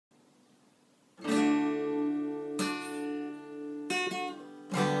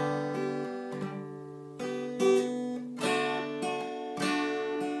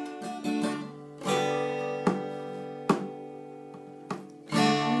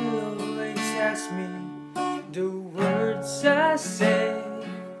ask me the words I say,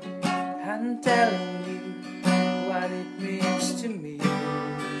 I'm telling you what it means to me.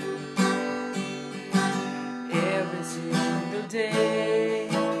 Every single day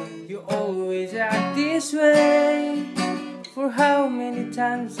you always act this way. For how many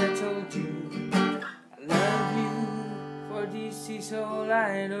times I told you I love you, for this is all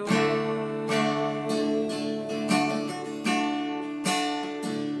I know.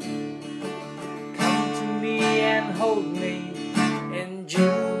 Come to me and hold me, and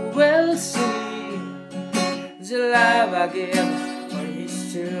you will see the love I give, for you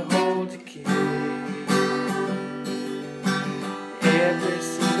still hold the key. Every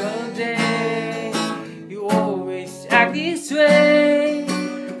single day you always act this way.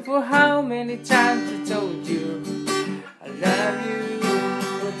 For how many times I told you I love you,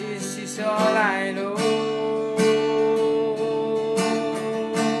 but this is all I know.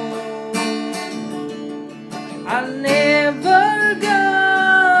 I'll never go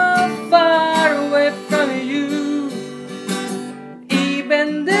far away from you.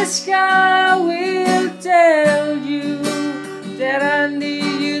 Even the sky will tell you that I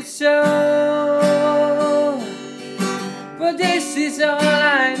need you so. But this is all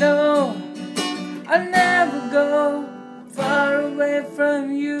I know. I'll never go far away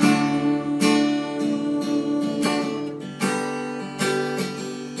from you.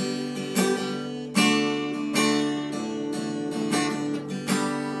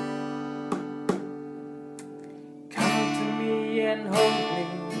 Come to me and hold me,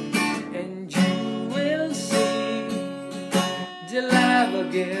 and you will see the love I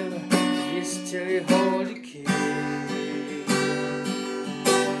give is still hold the key.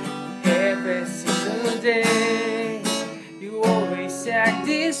 Every single day you always act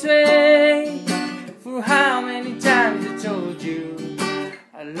this way. For how many times I told you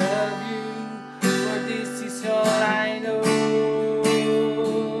I love you, for this is all I know.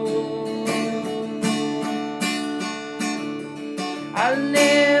 I'll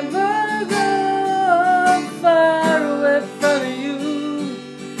never go far away from you.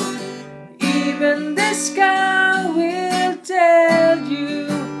 Even the sky will tell you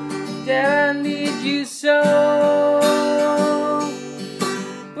that I need you so.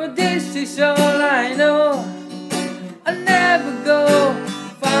 But this is all I know. I'll never go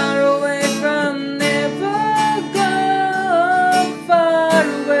far away from, never go far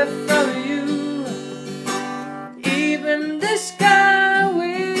away from you. Even the sky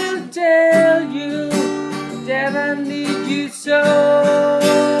will tell you that I need you so.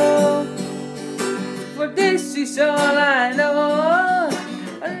 For this is all I know.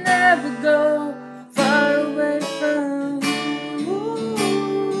 I'll never go far away from you.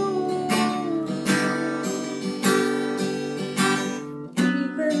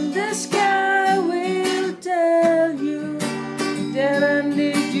 Even the sky will tell you that I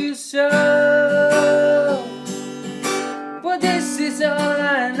need you so. But this is all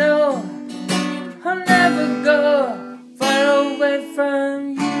I know. I'll never go far away from